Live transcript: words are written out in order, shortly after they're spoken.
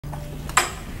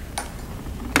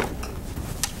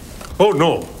Oh,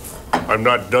 no, I'm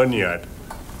not done yet.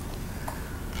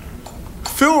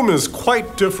 Film is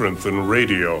quite different than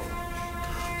radio.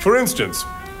 For instance,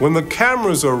 when the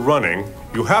cameras are running,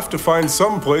 you have to find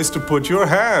some place to put your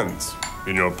hands,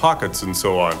 in your pockets and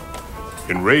so on.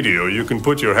 In radio, you can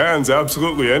put your hands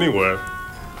absolutely anywhere.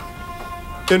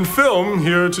 In film,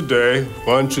 here today,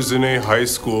 lunch is in a high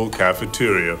school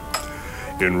cafeteria.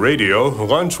 In radio,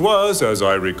 lunch was, as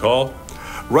I recall,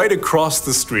 right across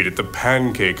the street at the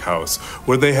Pancake House,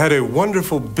 where they had a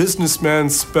wonderful businessman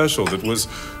special that was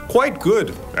quite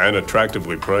good and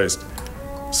attractively priced.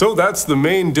 So that's the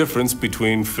main difference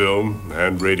between film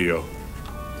and radio.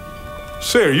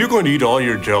 Say, are you going to eat all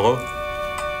your Jell-O?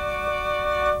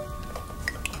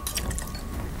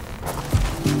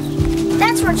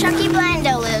 That's where Chucky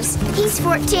Blando lives. He's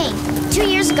 14. 2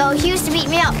 years ago, he used to beat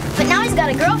me up, but now he's got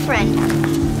a girlfriend.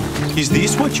 Is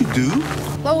this what you do?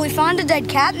 Well, we found a dead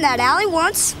cat in that alley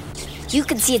once. You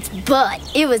could see its butt.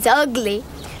 It was ugly.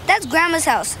 That's Grandma's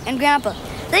house and Grandpa.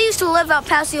 They used to live out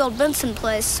past the old Benson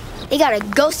place. They got a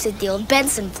ghost at the old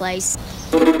Benson place.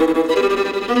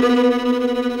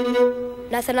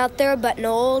 Nothing out there but an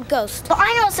old ghost. Well,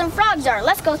 I know what some frogs are.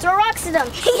 Let's go throw rocks at them.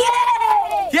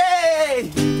 Yay!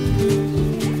 Yay!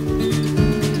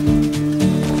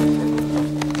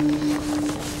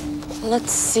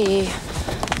 Let's see.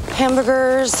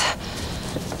 Hamburgers.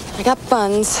 I got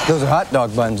buns. Those are hot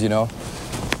dog buns, you know.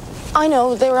 I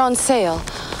know, they were on sale.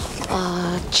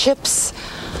 Chips,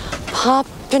 pop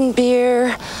and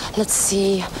beer. Let's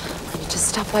see. I need to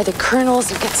stop by the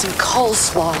Colonel's and get some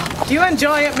coleslaw. Do you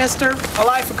enjoy it, mister? A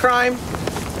life of crime?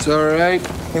 It's all right.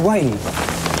 Hey, Whitey,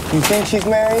 you think she's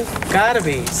married? Gotta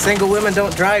be. Single women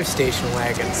don't drive station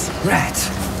wagons. Rats.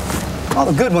 All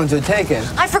the good ones are taken.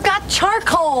 I forgot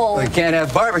charcoal. Well, you can't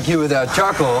have barbecue without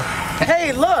charcoal.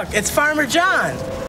 Hey, look, it's Farmer John.